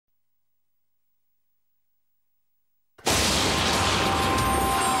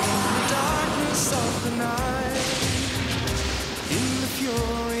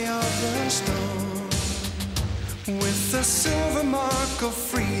spark of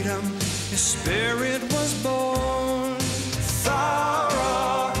freedom, his spirit was born.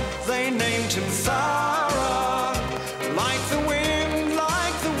 Thowra, they named him Thowra, like the wind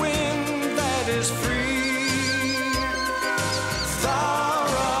that is free.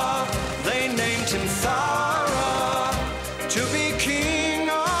 Thowra, they named him Thowra, to be king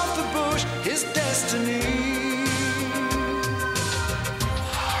of the bush, his destiny.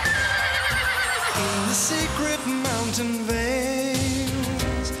 In the secret mountain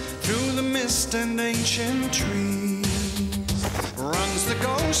vales, through the mist and ancient trees, runs the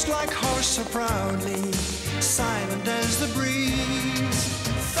ghost like horse so proudly, silent as the breeze.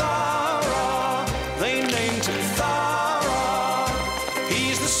 Thowra, they named him Thowra,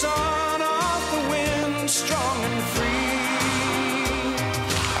 he's the son of the wind, strong and free.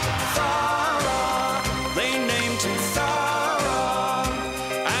 Thowra, they named him Thowra,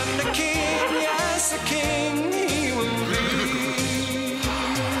 and a king, yes, a king he will be.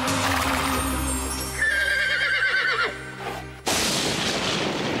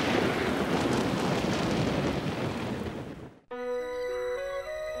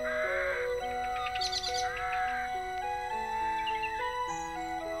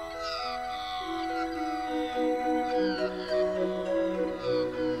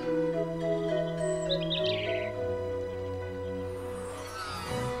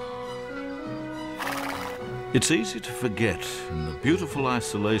 It's easy to forget, in the beautiful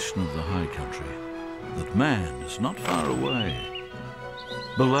isolation of the high country, that man is not far away.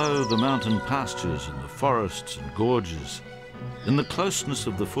 Below the mountain pastures and the forests and gorges, in the closeness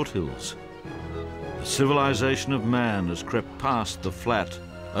of the foothills, the civilization of man has crept past the flat,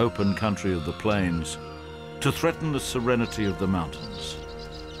 open country of the plains to threaten the serenity of the mountains.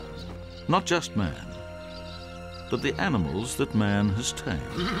 Not just man, but the animals that man has tamed.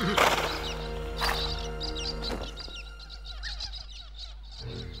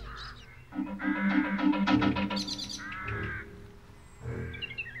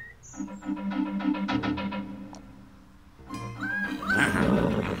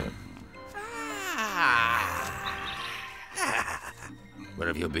 Where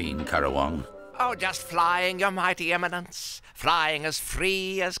have you been, Karawong? Oh, just flying, Your Mighty Eminence. Flying as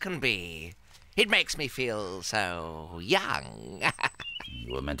free as can be. It makes me feel so young.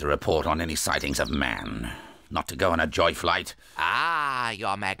 You were meant to report on any sightings of man, not to go on a joy flight. Ah,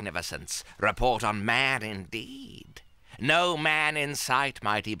 Your Magnificence. Report on man indeed. No man in sight,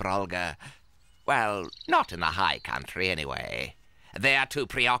 Mighty Brolga. Well, not in the high country, anyway. They're too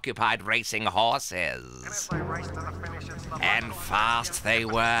preoccupied racing horses. And fast they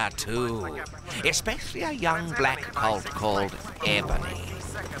were, too. Especially a young black colt called Ebony.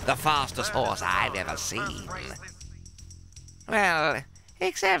 The fastest horse I've ever seen. Well,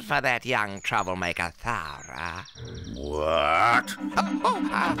 except for that young troublemaker Thowra. What?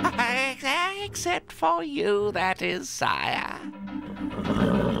 Except for you, that is, sire.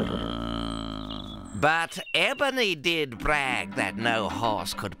 But Ebony did brag that no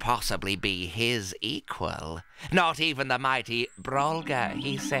horse could possibly be his equal. Not even the mighty Brolga,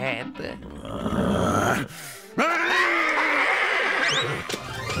 he said.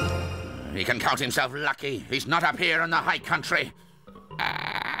 He can count himself lucky. He's not up here in the high country.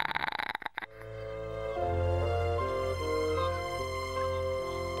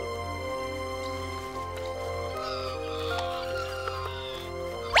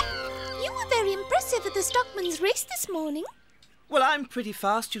 Very impressive at the stockman's race this morning. Well, I'm pretty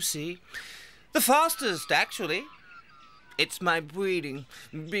fast, you see. The fastest, actually. It's my breeding.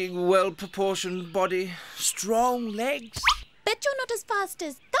 Big, well-proportioned body, strong legs. Bet you're not as fast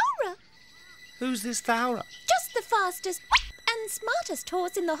as Thowra. Who's this Thowra? Just the fastest and smartest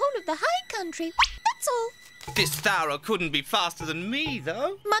horse in the whole of the high country. That's all. This Thowra couldn't be faster than me,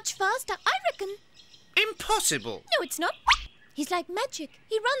 though. Much faster, I reckon. Impossible. No, it's not. He's like magic.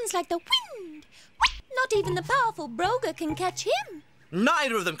 He runs like the wind. Not even the powerful Brolga can catch him.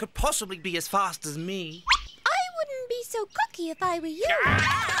 Neither of them could possibly be as fast as me. I wouldn't be so cocky if I were you.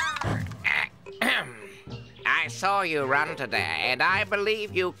 I saw you run today, and I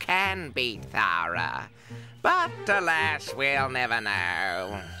believe you can beat Thowra. But alas, we'll never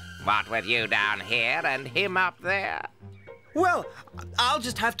know. What with you down here and him up there? Well, I'll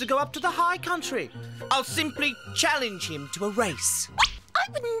just have to go up to the high country. I'll simply challenge him to a race. I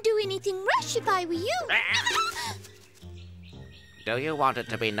wouldn't do anything rash if I were you. Do you want it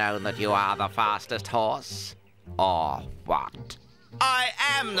to be known that you are the fastest horse? Or what? I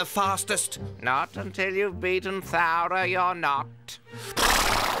am the fastest. Not until you've beaten Thowra, you're not.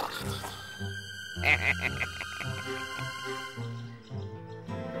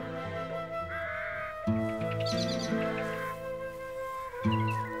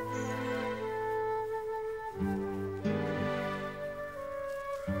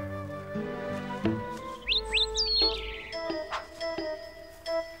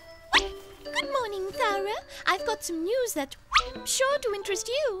 got some news that's sure to interest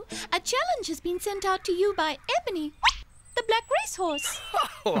you. A challenge has been sent out to you by Ebony, the black racehorse.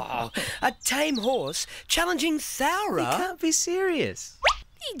 Oh, a tame horse challenging Thowra? You can't be serious.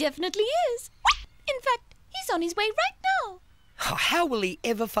 He definitely is. In fact, he's on his way right now. Oh, how will he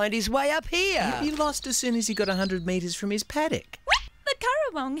ever find his way up here? He lost as soon as he got 100 metres from his paddock. The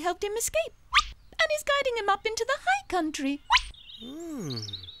Currawong helped him escape and is guiding him up into the high country.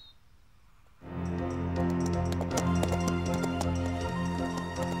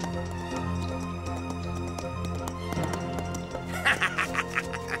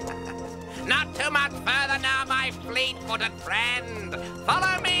 Not too much further now, my fleet-footed friend.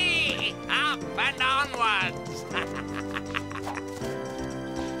 Follow me, up and onwards.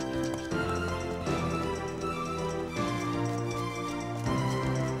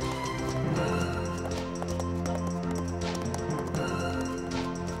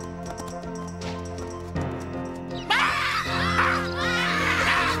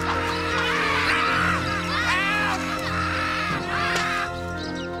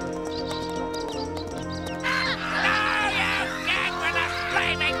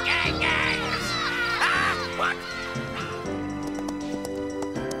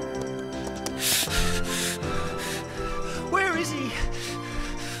 Where is he?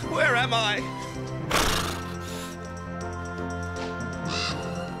 Where am I?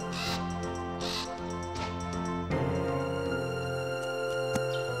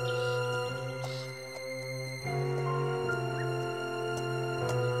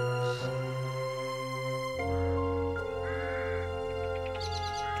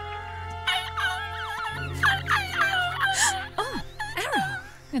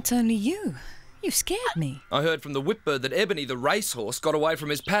 It's only you. You scared me. I heard from the whipbird that Ebony the racehorse got away from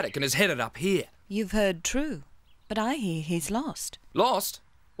his paddock and is headed up here. You've heard true, but I hear he's lost. Lost?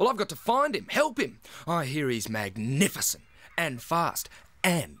 Well, I've got to find him, help him. I hear he's magnificent and fast,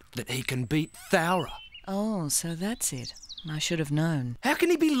 and that he can beat Thowra. Oh, so that's it. I should have known. How can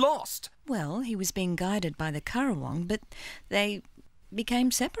he be lost? Well, he was being guided by the Currawong, but they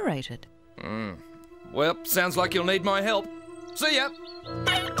became separated. Well, sounds like you'll need my help. See ya!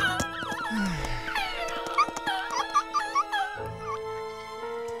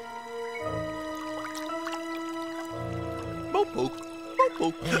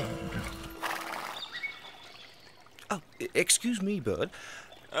 Oh, excuse me, bird.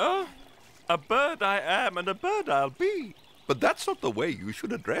 Oh, a bird I am and a bird I'll be. But that's not the way you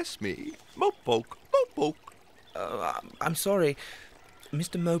should address me. Mopoke, Mopoke. I'm sorry,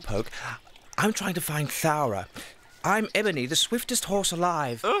 Mr. Mopoke. I'm trying to find Thowra. I'm Ebony, the swiftest horse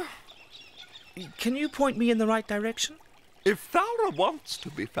alive. Can you point me in the right direction? If Thowra wants to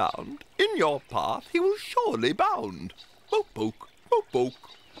be found, in your path he will surely bound. Mopoke, Mopoke,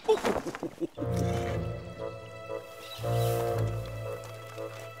 Mopoke.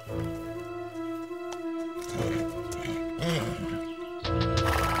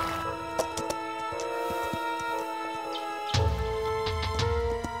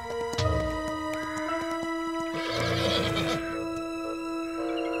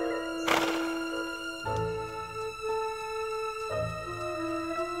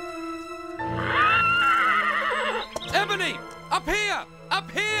 Ebony! Up here! Up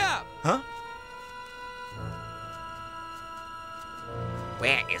here! Huh?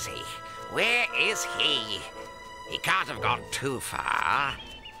 Where is he? Where is he? He can't have gone too far.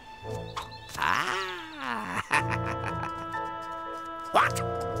 Ah! What?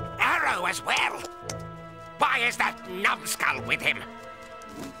 Arrow as well? Why is that numbskull with him?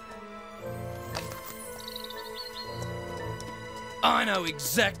 I know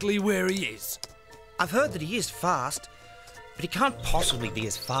exactly where he is. I've heard that he is fast, but he can't possibly be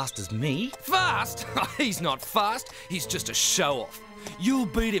as fast as me. Fast? He's not fast. He's just a show-off. You'll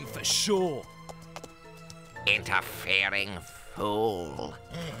beat him for sure. Interfering fool.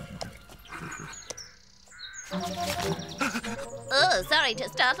 Oh, sorry to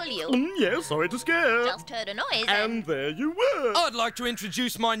startle you. Yes, sorry to scare. Just heard a noise And there you were. I'd like to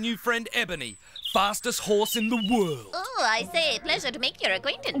introduce my new friend Ebony, fastest horse in the world. Oh, I say, pleasure to make your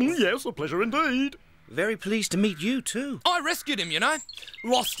acquaintance. Yes, a pleasure indeed. Very pleased to meet you, too. I rescued him, you know.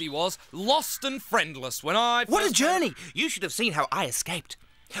 Lost he was, lost and friendless when I... What a first- journey! You should have seen how I escaped.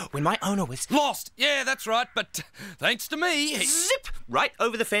 When my owner was... Lost! Yeah, that's right, but thanks to me... Zip! Right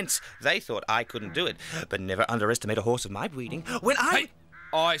over the fence. They thought I couldn't do it. But never underestimate a horse of my breeding. When Hey,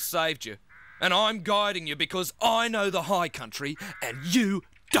 I saved you. And I'm guiding you because I know the high country and you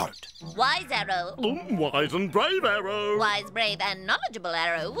don't. Wise Arrow. Wise and brave Arrow. Wise, brave, and knowledgeable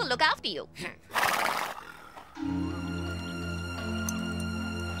Arrow will look after you.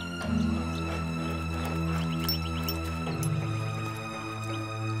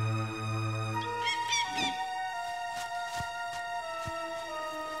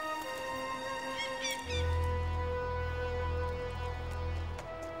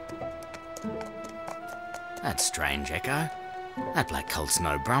 That's strange, Echo. That black colt's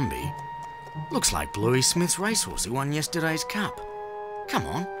no Brumby. Looks like Bluey Smith's racehorse who won yesterday's cup. Come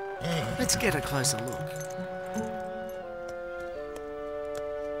on, let's get a closer look.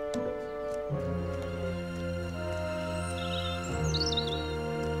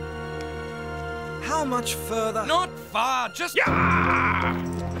 How much further? Not far, just... Yeah!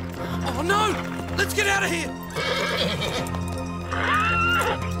 Oh no! Let's get out of here!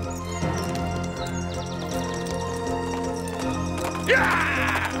 Yeah!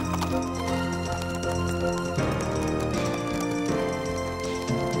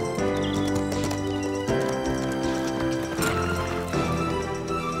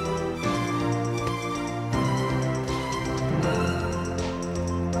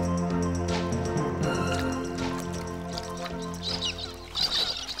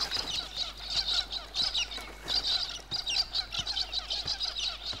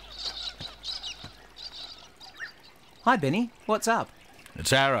 Hi, Benny. What's up?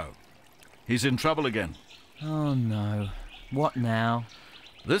 It's Arrow. He's in trouble again. Oh, no. What now?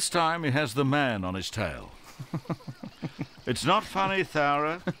 This time he has the man on his tail. It's not funny,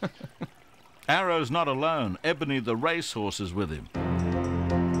 Thowra. Arrow's not alone. Ebony the racehorse is with him.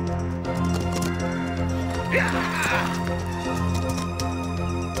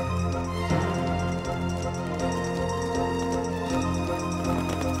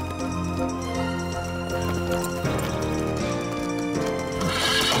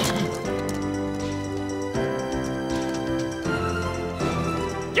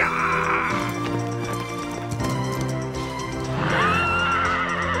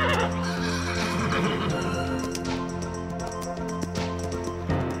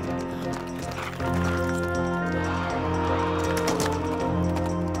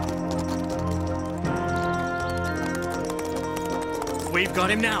 We've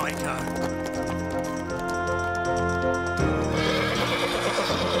got him now, Echo.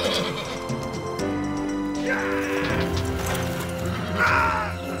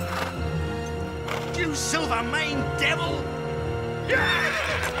 You silver-maned devil!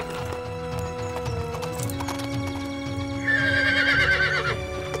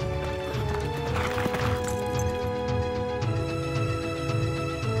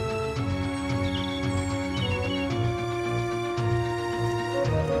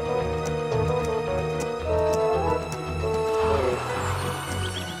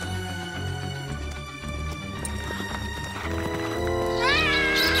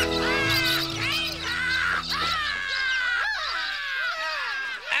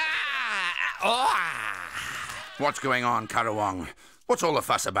 What's going on, Currawong? What's all the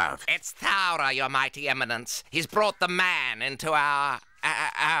fuss about? It's Thowra, your mighty eminence. He's brought the man into our...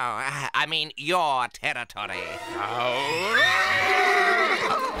 your territory.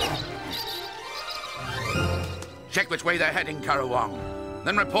 Check which way they're heading, Currawong.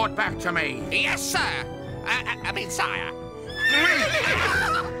 Then report back to me. Yes, sir. Sire.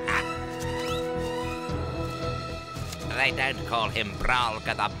 They don't call him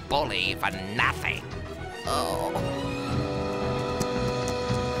Brolga the Bully for nothing. Oh.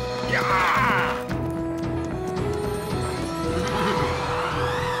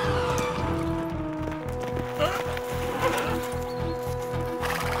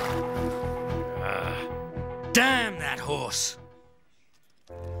 Damn that horse!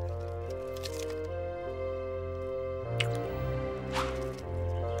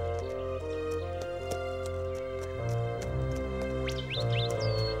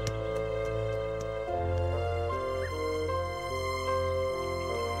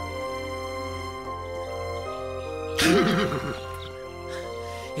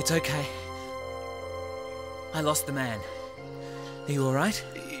 It's okay. I lost the man. Are you all right?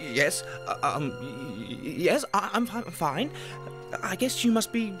 Yes. Yes, I'm fine. I guess you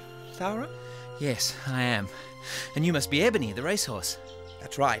must be Thowra? Yes, I am. And you must be Ebony, the racehorse.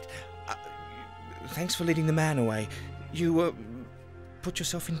 That's right. Thanks for leading the man away. You, put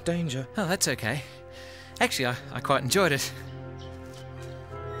yourself in danger. Oh, that's okay. Actually, I quite enjoyed it.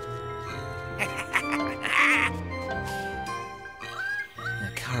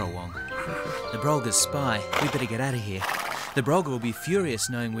 Currawong. The Brolga's spy. We better get out of here. The Brolga will be furious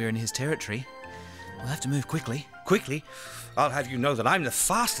knowing we're in his territory. We'll have to move quickly. Quickly? I'll have you know that I'm the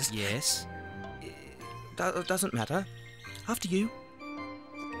fastest. Yes. Doesn't matter. After you.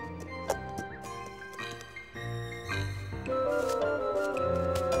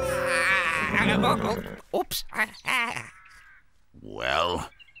 Oops. Well?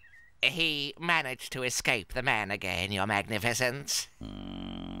 He managed to escape the man again, your magnificence.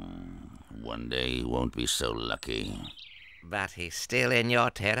 One day he won't be so lucky. But he's still in your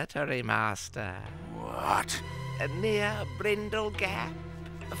territory, master. What? What? Near Brindle Gap,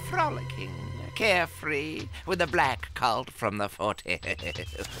 frolicking, carefree, with the black colt from the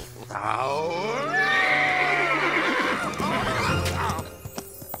foothills.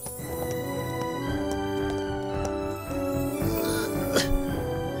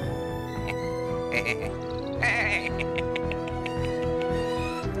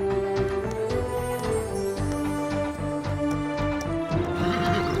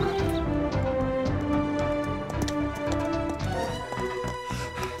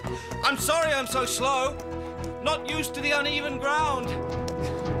 I'm sorry I'm so slow. Not used to the uneven ground.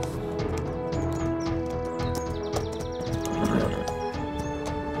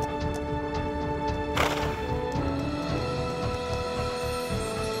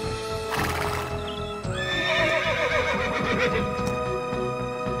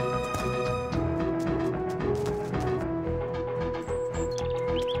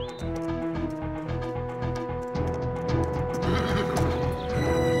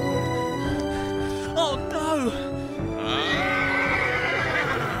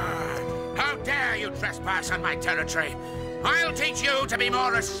 Trespass on my territory. I'll teach you to be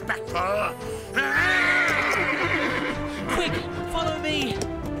more respectful. Quick, follow me.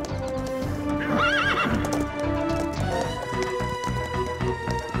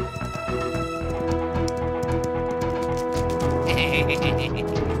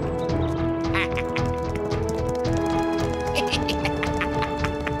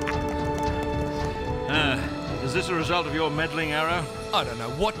 Is this a result of your meddling, Arrow? I don't know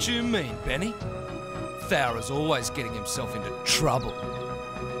what you mean, Benny. Thowra's always getting himself into trouble.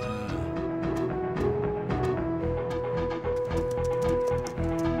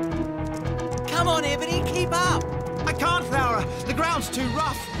 Come on, Ebony, keep up. I can't, Thowra. The ground's too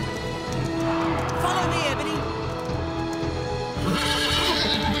rough. Follow me, Ebony.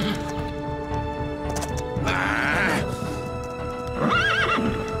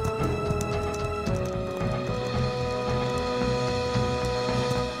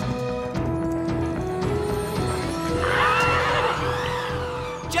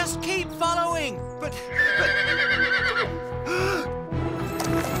 Just keep following. But...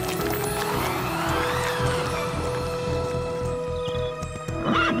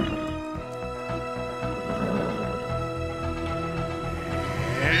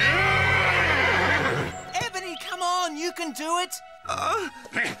 Ebony, come on, you can do it.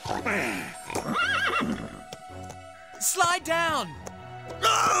 Slide down.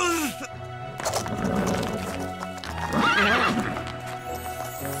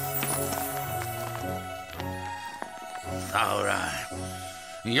 Thowra,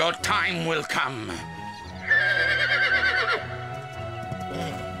 your time will come.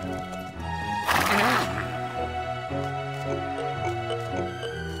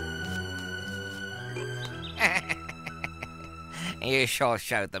 You sure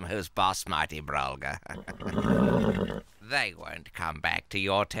showed them who's boss, mighty Brolga. They won't come back to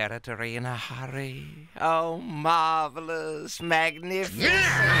your territory in a hurry. Oh, marvelous, magnificent.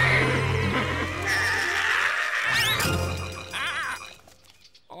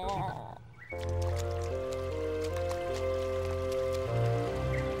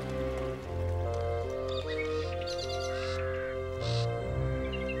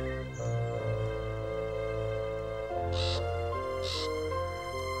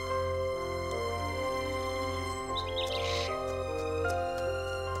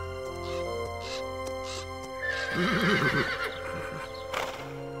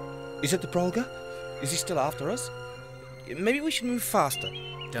 Is it the Brolga? Is he still after us? Maybe we should move faster.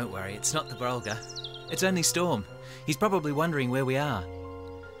 Don't worry, it's not the Brolga. It's only Storm. He's probably wondering where we are.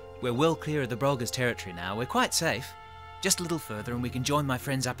 We're well clear of the Brolga's territory now. We're quite safe. Just a little further and we can join my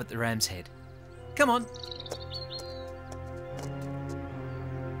friends up at the Ram's Head. Come on.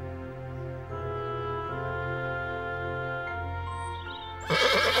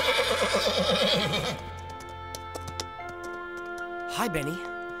 Hi, Benny.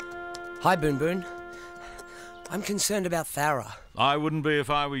 Hi, Boon Boon. I'm concerned about Thowra. I wouldn't be if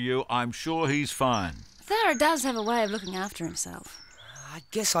I were you. I'm sure he's fine. Thowra does have a way of looking after himself. I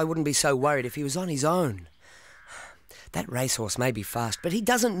guess I wouldn't be so worried if he was on his own. That racehorse may be fast, but he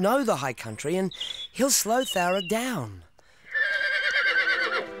doesn't know the high country and he'll slow Thowra down.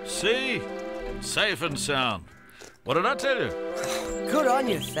 See? Safe and sound. What did I tell you? Good on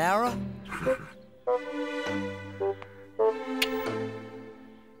you, Thowra.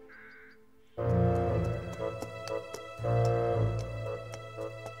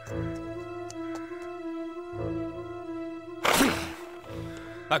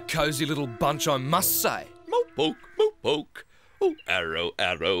 A cosy little bunch, I must say. Mopoke, mopoke. Oh, Arrow,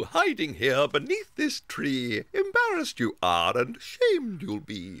 Arrow, hiding here beneath this tree. Embarrassed you are, and shamed you'll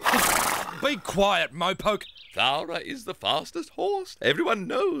be. Be quiet, Mopoke. Thowra is the fastest horse. Everyone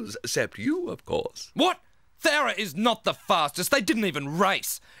knows, except you, of course. What? Thowra is not the fastest. They didn't even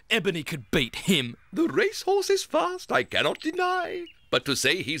race. Ebony could beat him. The racehorse is fast, I cannot deny. But to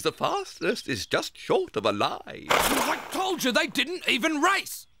say he's the fastest is just short of a lie. I told you they didn't even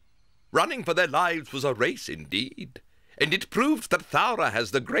race. Running for their lives was a race indeed. And it proved that Thowra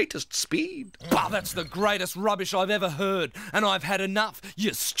has the greatest speed. Bah, that's the greatest rubbish I've ever heard. And I've had enough,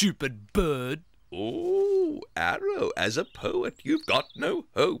 you stupid bird. Oh, Arrow, as a poet, you've got no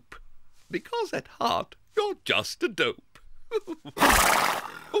hope. Because at heart, you're just a dope.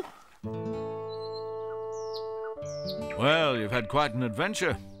 Well, you've had quite an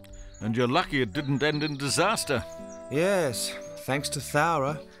adventure. And you're lucky it didn't end in disaster. Yes, thanks to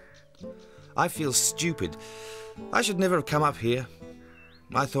Thowra. I feel stupid. I should never have come up here.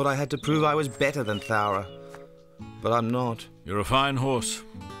 I thought I had to prove I was better than Thowra. But I'm not. You're a fine horse.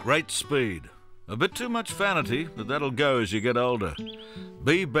 Great speed. A bit too much vanity, but that'll go as you get older.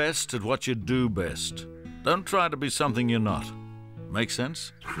 Be best at what you do best. Don't try to be something you're not. Make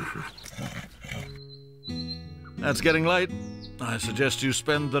sense? That's getting late. I suggest you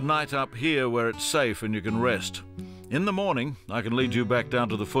spend the night up here where it's safe and you can rest. In the morning, I can lead you back down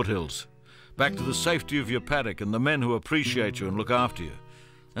to the foothills. Back to the safety of your paddock and the men who appreciate you and look after you.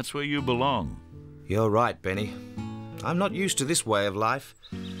 That's where you belong. You're right, Benny. I'm not used to this way of life.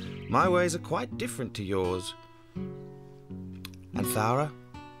 My ways are quite different to yours. And Thowra,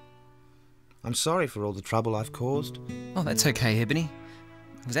 I'm sorry for all the trouble I've caused. Oh, that's okay, Ebony.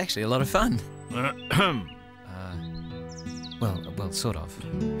 It was actually a lot of fun. Well, sort of.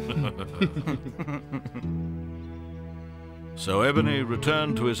 So Ebony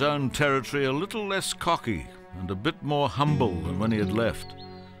returned to his own territory a little less cocky and a bit more humble than when he had left.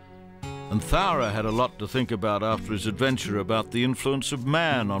 And Thowra had a lot to think about after his adventure about the influence of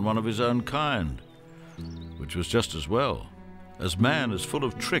man on one of his own kind, which was just as well, as man is full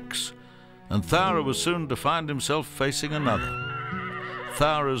of tricks, and Thowra was soon to find himself facing another,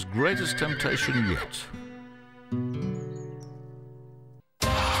 Thowra's greatest temptation yet.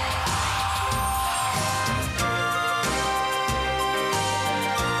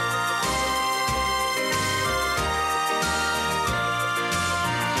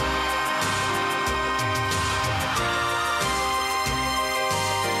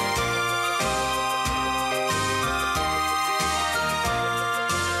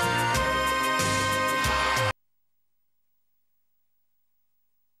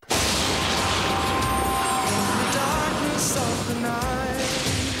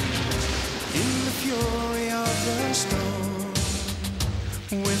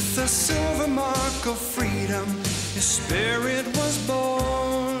 With the silver mark of freedom, his spirit was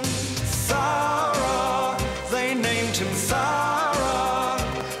born. Thowra, they named him Thowra,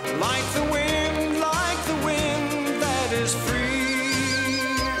 like the wind that is free.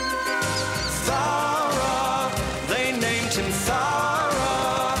 Thowra, they named him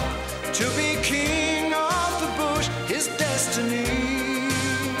Thowra, to be king of the bush, his destiny.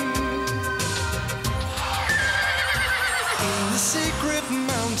 In the secret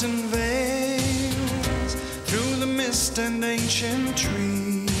mountain vales, through the mist and ancient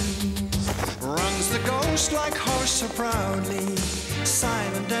trees, runs the ghost like horse so proudly,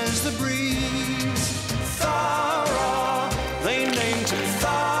 silent as the breeze. Thowra, they named him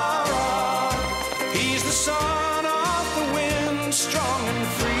Thowra, he's the son of the wind, strong and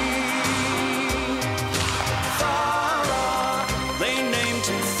free. Thowra, they named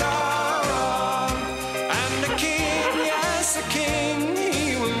him Thowra, and the king, yes, a king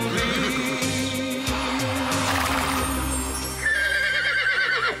he will be.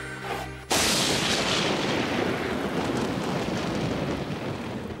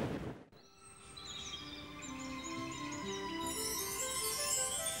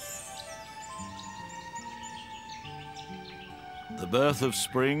 The birth of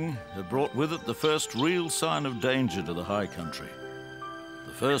spring had brought with it the first real sign of danger to the high country.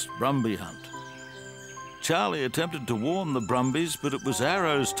 The first Brumby hunt. Charlie attempted to warn the Brumbies, but it was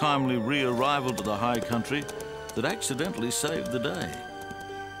Arrow's timely re-arrival to the high country that accidentally saved the day.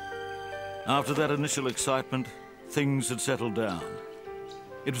 After that initial excitement, things had settled down.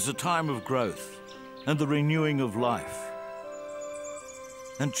 It was a time of growth and the renewing of life.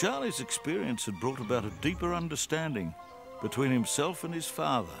 And Charlie's experience had brought about a deeper understanding between himself and his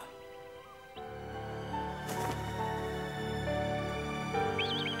father.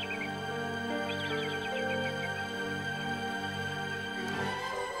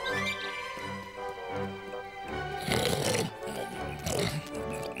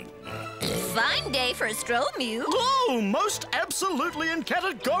 day for a stroll, Mew? Oh, most absolutely and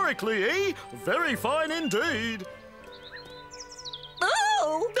categorically, eh? Very fine indeed.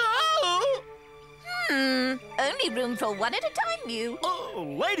 Oh! Oh! Only room for one at a time, Mew.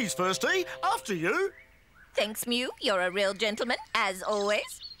 Oh, ladies first, eh? After you. Thanks, Mew. You're a real gentleman, as always.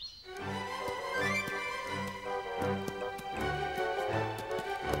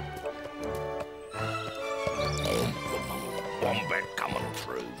 Wombat coming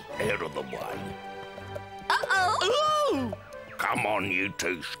through. Out of the way. Uh-oh! Ooh! Come on, you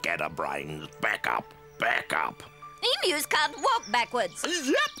two scatterbrains. Back up. Back up. Emus can't walk backwards.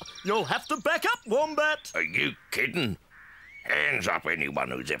 Yep! You'll have to back up, Wombat. Are you kidding? Hands up anyone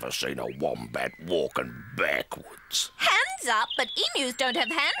who's ever seen a wombat walking backwards. Hands up, but emus don't have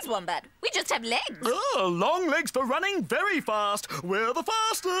hands, Wombat. We just have legs. Oh, long legs for running very fast. We're the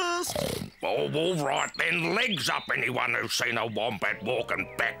fastest. Oh, all right then. Legs up anyone who's seen a wombat walking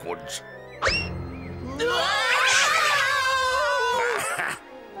backwards.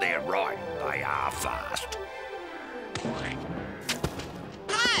 They're right. They are fast.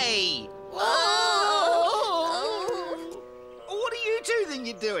 Hey! Oh! What are you two think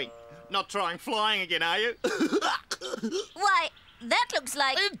you're doing? Not trying flying again, are you? Why, that looks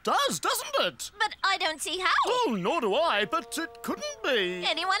like... It does, doesn't it? But I don't see how. Oh, nor do I, but it couldn't be.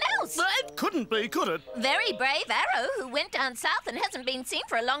 Anyone else? It couldn't be, could it? Very brave Arrow, who went down south and hasn't been seen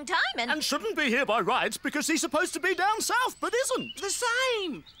for a long time And shouldn't be here by rights because he's supposed to be down south, but isn't. The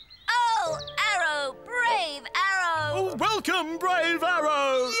same. Oh, Arrow! Brave Arrow! Oh, welcome, brave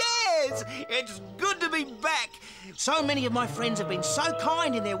Arrow! Yes! It's good to be back. So many of my friends have been so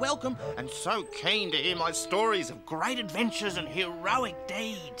kind in their welcome and so keen to hear my stories of great adventures and heroic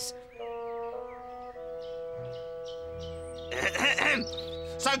deeds.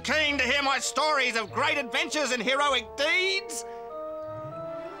 So keen to hear my stories of great adventures and heroic deeds?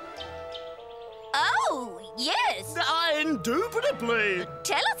 Oh, yes. Indubitably.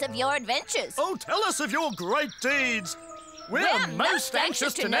 Tell us of your adventures. Oh, tell us of your great deeds. We're most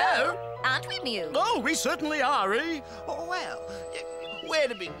anxious to know. Aren't we, Mew? Oh, we certainly are, eh? Oh, well, where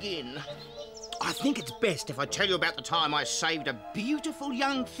to begin? I think it's best if I tell you about the time I saved a beautiful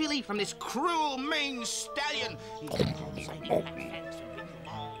young filly from this cruel, mean stallion.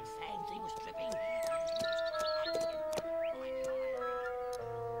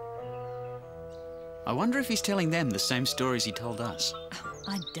 I wonder if he's telling them the same stories he told us.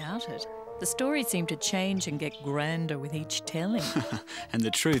 I doubt it. The stories seem to change and get grander with each telling. And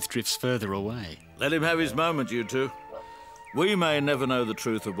the truth drifts further away. Let him have his moment, you two. We may never know the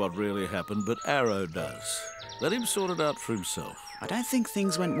truth of what really happened, but Arrow does. Let him sort it out for himself. I don't think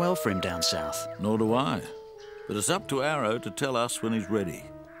things went well for him down south. Nor do I. But it's up to Arrow to tell us when he's ready.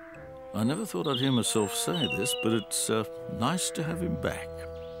 I never thought I'd hear myself say this, but it's nice to have him back.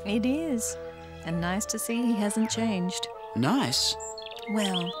 It is. And nice to see he hasn't changed. Nice?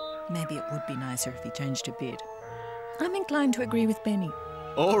 Well, maybe it would be nicer if he changed a bit. I'm inclined to agree with Benny.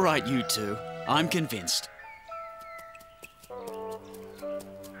 All right, you two. I'm convinced.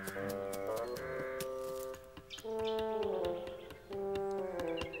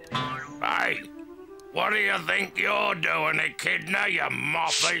 Hey, what do you think you're doing, Echidna, you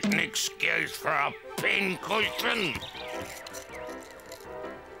moth-eating excuse for a pincushion?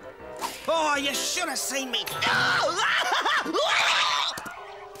 Oh, you should have seen me.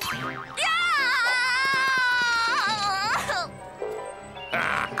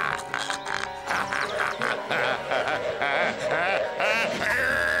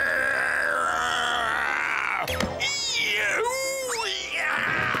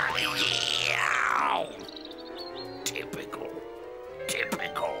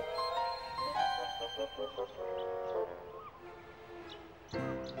 Typical.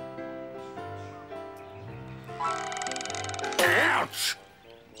 Ouch!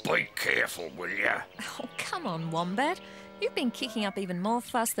 Be careful, will ya? Oh, come on, Wombat. You've been kicking up even more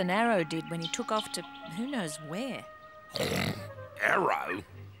fuss than Arrow did when he took off to who knows where. Arrow?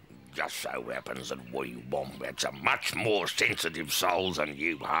 Just so happens that we wombats are much more sensitive souls than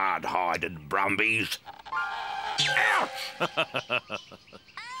you hard-hided brumbies. Ouch!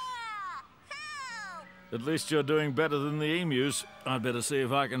 At least you're doing better than the emus. I'd better see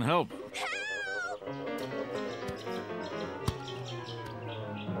if I can help.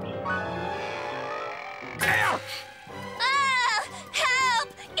 Ouch! Help!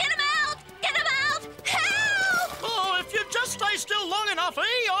 Get him out! Get him out! Help! Oh, if you just stay still long enough,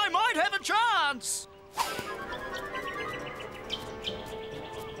 I might have a chance.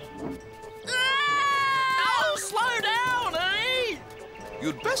 Oh, slow down,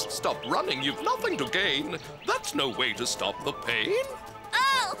 You'd best stop running. You've nothing to gain. That's no way to stop the pain.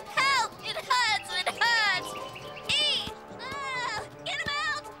 Oh, help! It hurts! It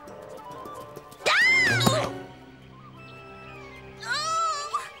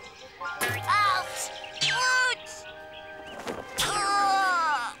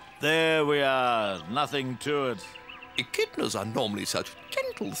nothing to it. Echidnas are normally such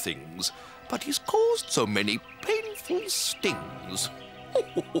gentle things, but he's caused so many painful stings.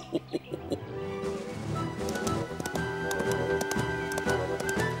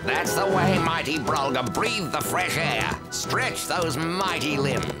 That's the way, mighty Brolga. Breathe the fresh air. Stretch those mighty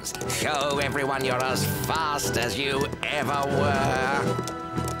limbs. Show everyone you're as fast as you ever were.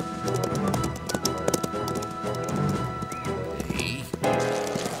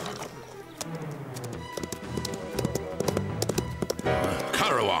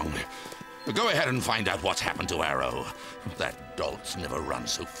 Currawong, go ahead and find out what's happened to Arrow. That dolt's never run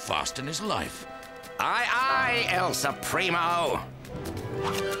so fast in his life. Aye, aye, El Supremo.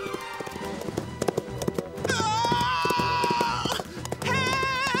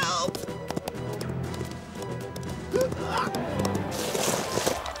 Help!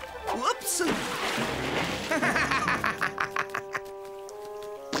 Whoops!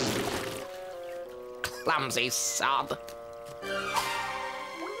 Clumsy sod.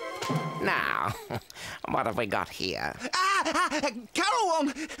 Now, what have we got here?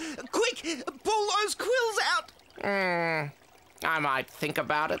 Currawong! Quick, pull those quills out! I might think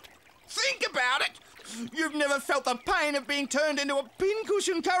about it. Think about it! You've never felt the pain of being turned into a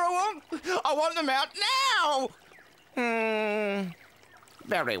pincushion, Currawong. I want them out now!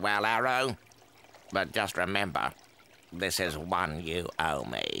 Very well, Arrow. But just remember, this is one you owe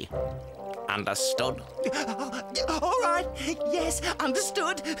me. Understood? All right, yes,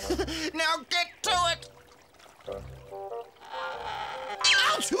 understood. Now get to it!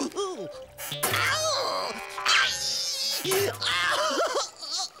 Ouch! Ow!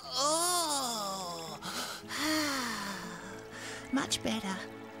 Oh. Much better.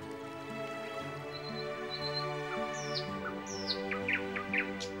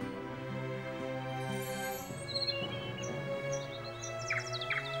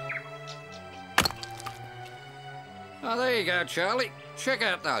 Oh, there you go, Charlie. Check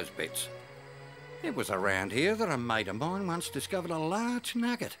out those bits. It was around here that a mate of mine once discovered a large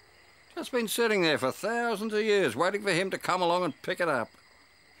nugget. Just been sitting there for thousands of years, waiting for him to come along and pick it up.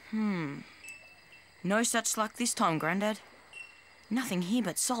 No such luck this time, Grandad. Nothing here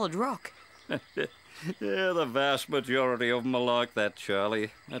but solid rock. Yeah, the vast majority of them are like that,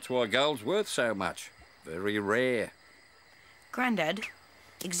 Charlie. That's why gold's worth so much. Very rare. Grandad,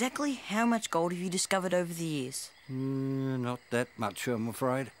 exactly how much gold have you discovered over the years? Not that much, I'm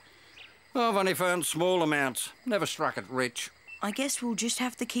afraid. I've only found small amounts. Never struck it rich. I guess we'll just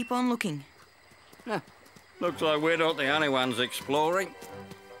have to keep on looking. Looks like we're not the only ones exploring.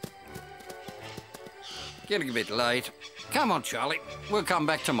 Getting a bit late. Come on, Charlie. We'll come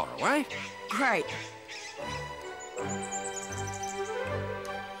back tomorrow, eh? Great.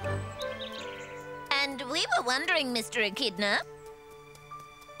 And we were wondering, Mr. Echidna,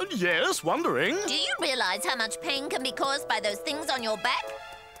 Yes, wondering. do you realise how much pain can be caused by those things on your back?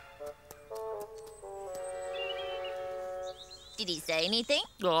 Did he say anything?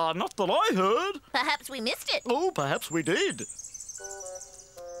 Not that I heard. Perhaps we missed it. Oh, perhaps we did.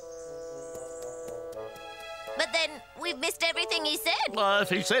 But then we've missed everything he said. If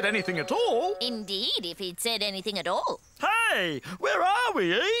he said anything at all. Indeed, if he'd said anything at all. Hey, where are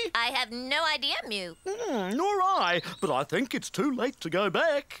we, eh? I have no idea, Mew. Nor I, but I think it's too late to go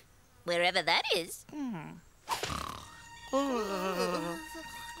back. Wherever that is.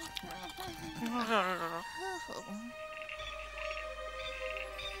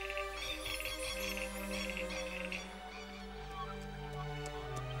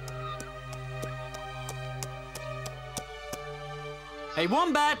 Hey,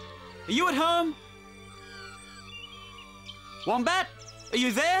 Wombat! Are you at home? Wombat? Are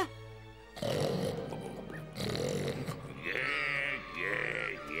you there?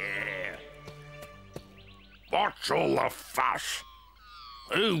 Yeah. What's all the fuss?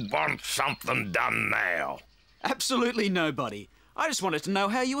 Who wants something done now? Absolutely nobody. I just wanted to know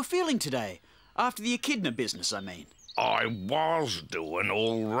how you were feeling today. After the echidna business, I mean. I was doing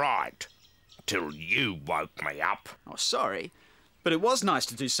all right. Till you woke me up. Oh, sorry. But it was nice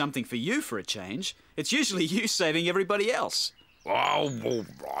to do something for you for a change. It's usually you saving everybody else. Oh, all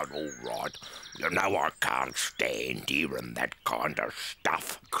right. You know I can't stand hearing that kind of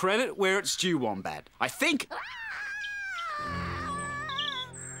stuff. Credit where it's due, Wombat. I think...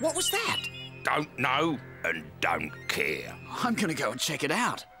 What was that? Don't know and don't care. I'm gonna go and check it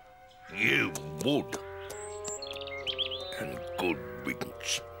out. You would. And good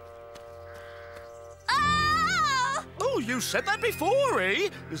riddance. Oh, you said that before, eh?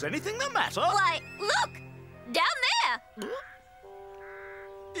 Is anything the matter? Why, look! Down there!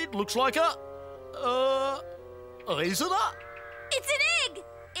 It looks like a... is it a... It's an egg!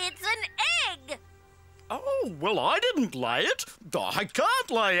 It's an egg! Oh, well, I didn't lay it. I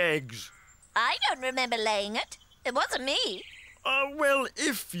can't lay eggs. I don't remember laying it. It wasn't me. Well,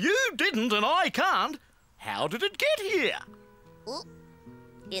 if you didn't and I can't, how did it get here? Ooh,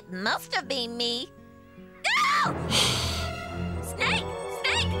 it must have been me. No! Snake!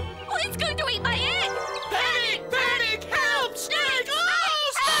 Snake! Oh, it's going to eat my egg! Panic! Panic! Help! Snake!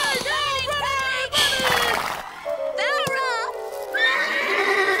 Oh, snake!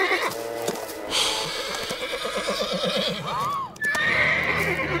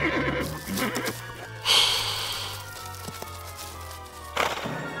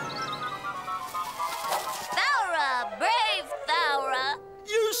 Thowra, brave Thowra!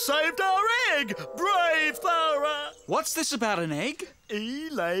 You saved our egg! Brave Thowra! What's this about an egg? He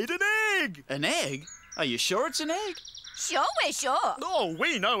laid an egg! An egg? Are you sure it's an egg? Sure, we're sure. Oh,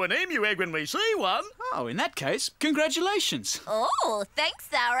 we know an emu egg when we see one. Oh, in that case, congratulations. Oh, thanks,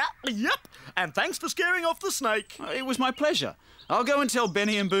 Thowra. Yep, and thanks for scaring off the snake. It was my pleasure. I'll go and tell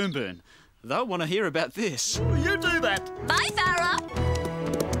Benny and Boom Boom. They'll want to hear about this. You do that. Bye, Thowra.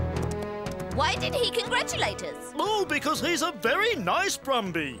 Why did he congratulate us? Oh, because he's a very nice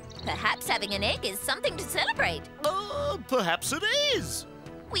Brumby. Perhaps having an egg is something to celebrate. Perhaps it is.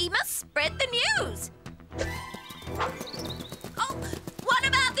 We must spread the news. Oh, what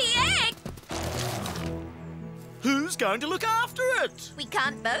about the egg? Who's going to look after it? We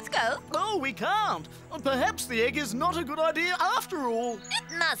can't both go. No, we can't. Perhaps the egg is not a good idea after all.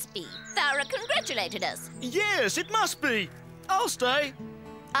 It must be. Thowra congratulated us. Yes, it must be. I'll stay.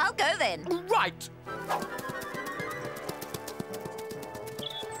 I'll go then. Right.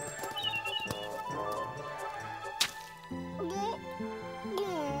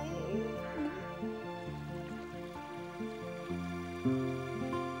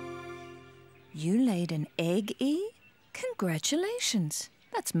 You laid an egg, E? Congratulations.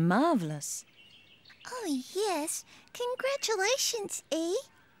 That's marvellous. Oh, yes. Congratulations, E.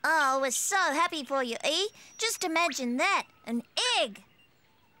 Oh, we're so happy for you, E. Just imagine that. An egg.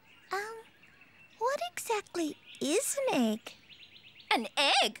 What exactly is an egg? An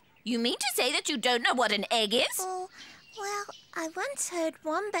egg? You mean to say that you don't know what an egg is? Oh, well, I once heard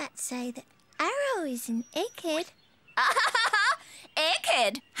Wombat say that Arrow is an egghead.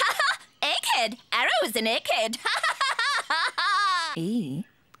 Egghead! Egghead! Arrow is an egghead! E?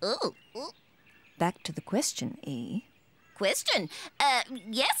 Ooh. Back to the question, E. Question?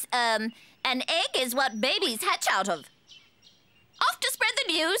 Yes, an egg is what babies hatch out of. Off to spread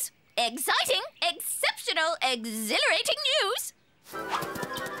the news. Exciting, exceptional, exhilarating news.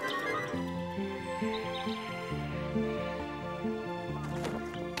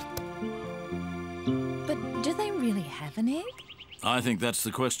 But do they really have an egg? I think that's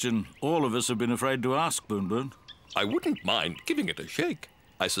the question all of us have been afraid to ask, Boon Boon. I wouldn't mind giving it a shake.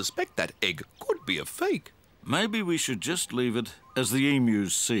 I suspect that egg could be a fake. Maybe we should just leave it as the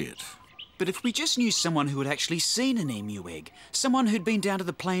emus see it. But if we just knew someone who had actually seen an emu egg, someone who'd been down to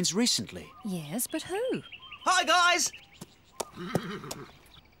the plains recently. Yes, but who? Hi, guys!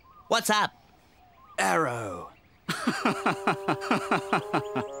 What's up? Arrow.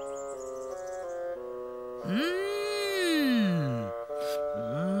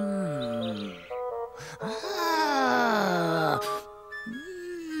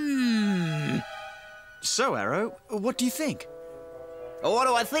 So, Arrow, what do you think? What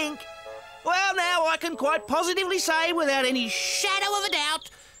do I think? Well, now I can quite positively say without any shadow of a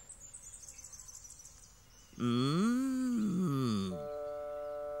doubt...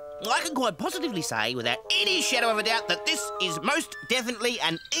 I can quite positively say without any shadow of a doubt that this is most definitely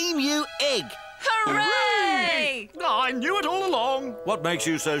an emu egg. Hooray! I knew it all along. What makes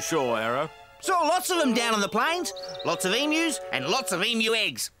you so sure, Arrow? Saw lots of them down on the plains, lots of emus and lots of emu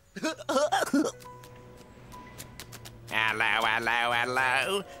eggs. Hello, hello,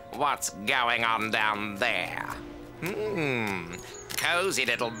 hello. What's going on down there? Cozy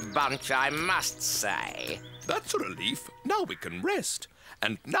little bunch, I must say. That's a relief. Now we can rest.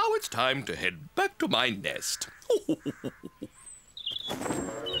 And now it's time to head back to my nest.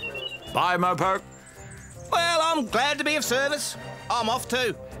 Bye, Mopoke. Well, I'm glad to be of service. I'm off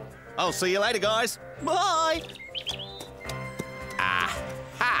too. I'll see you later, guys. Bye.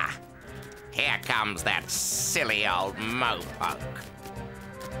 Aha! Here comes that silly old mopoke.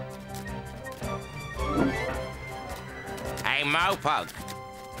 Hey, mopoke.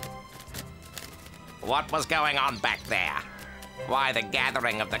 What was going on back there? Why the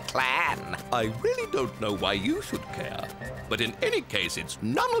gathering of the clan? I really don't know why you should care. But in any case, it's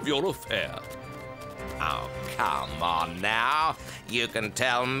none of your affair. Oh, come on now. You can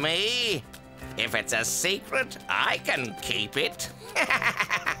tell me. If it's a secret, I can keep it.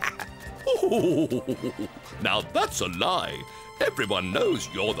 Now that's a lie. Everyone knows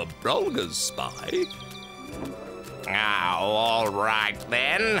you're the Brolga's spy. Oh, all right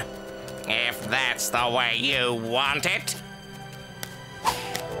then. If that's the way you want it.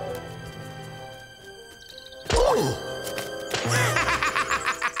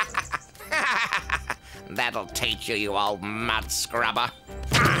 That'll teach you, you old mud scrubber.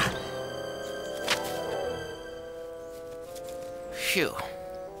 Phew.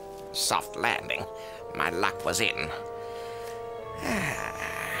 Soft landing. My luck was in.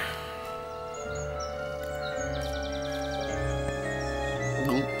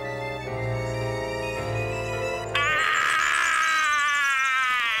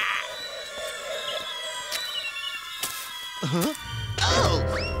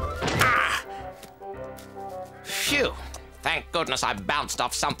 Phew. Thank goodness I bounced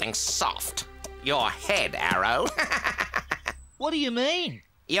off something soft. Your head, Arrow. What do you mean?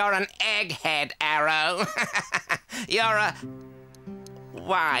 You're an egghead, Arrow. You're a...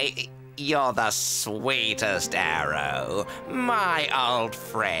 Why, you're the sweetest, Arrow. My old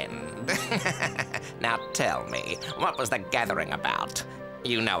friend. Now tell me, what was the gathering about?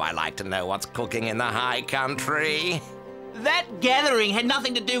 You know I like to know what's cooking in the high country. That gathering had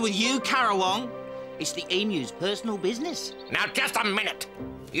nothing to do with you, Currawong. It's the emu's personal business. Now, just a minute.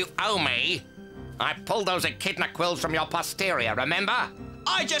 You owe me. I pulled those echidna quills from your posterior, remember?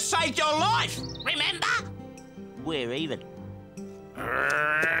 I just saved your life, remember? We're even.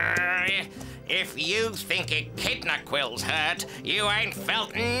 If you think echidna quills hurt, you ain't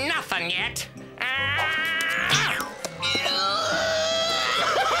felt nothing yet.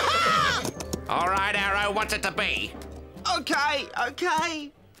 All right, Arrow, what's it to be? Okay.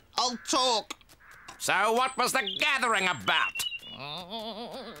 I'll talk. So what was the gathering about?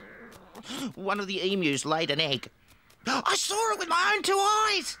 One of the emus laid an egg. I saw it with my own 2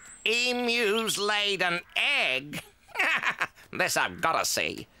 eyes. Emus laid an egg? This I've got to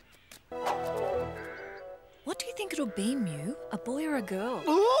see. What do you think it'll be, Mew? A boy or a girl?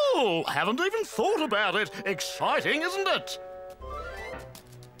 Ooh, haven't even thought about it. Exciting, isn't it?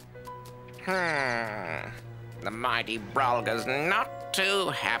 The mighty Brolga's not too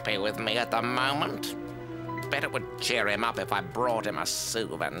happy with me at the moment. Bet it would cheer him up if I brought him a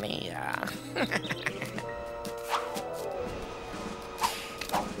souvenir.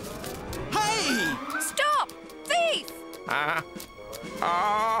 Hey! Stop! Thief!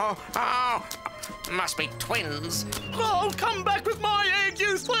 Oh, must be twins. Oh, come back with my egg,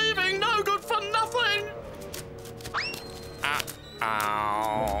 you thieving no good for nothing!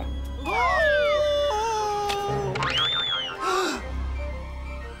 Oh.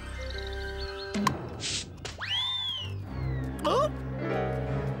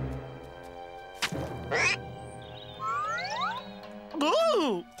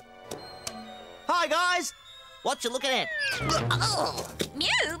 Ooh. Hi, guys. What you looking at?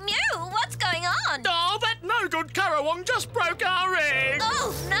 Mew, what's going on? Oh, that no-good Currawong just broke our egg!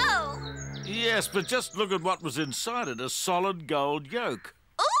 Oh, no! Yes, but just look at what was inside it, a solid gold yolk.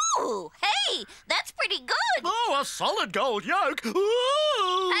 Ooh, hey, that's pretty good. Oh, a solid gold yolk!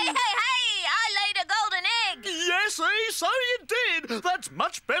 Ooh. Hey, I laid a golden egg. Yes, so you did. That's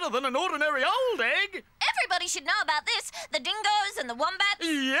much better than an ordinary old egg. Everybody should know about this. The dingoes and the wombats.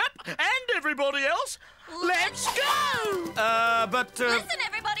 Yep, and everybody else. Let's go! Listen,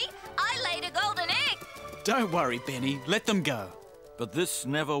 everybody, I laid a golden egg. Don't worry, Benny. Let them go. But this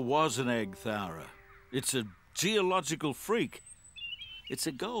never was an egg, Thowra. It's a geological freak. It's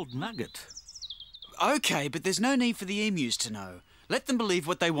a gold nugget. OK, but there's no need for the emus to know. Let them believe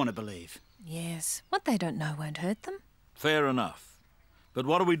what they want to believe. Yes, what they don't know won't hurt them. Fair enough. But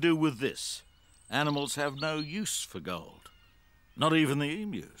what do we do with this? Animals have no use for gold. Not even the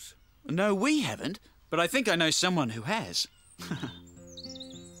emus. No, we haven't. But I think I know someone who has.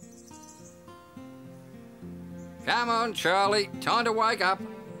 Come on, Charlie. Time to wake up.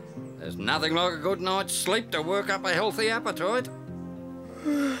 There's nothing like a good night's sleep to work up a healthy appetite.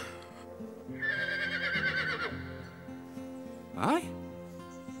 Hey?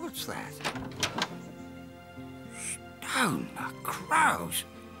 What's that? Stone the crows.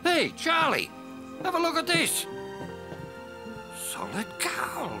 Hey, Charlie, have a look at this. Solid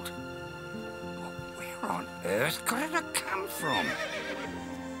gold. Where on earth could it have come from?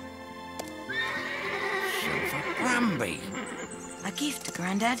 Silver Brumby. A gift,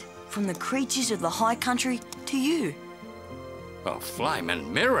 Grandad, from the creatures of the high country to you. A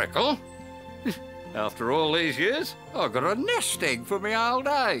flaming miracle. After all these years, I've got a nest egg for my old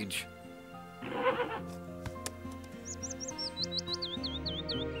age.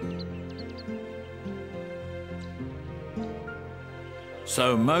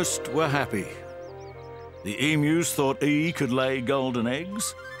 So most were happy. The emus thought E could lay golden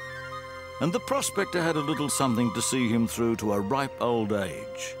eggs, and the prospector had a little something to see him through to a ripe old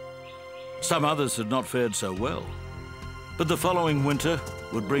age. Some others had not fared so well, but the following winter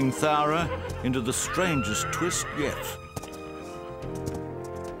would bring Thowra into the strangest twist yet.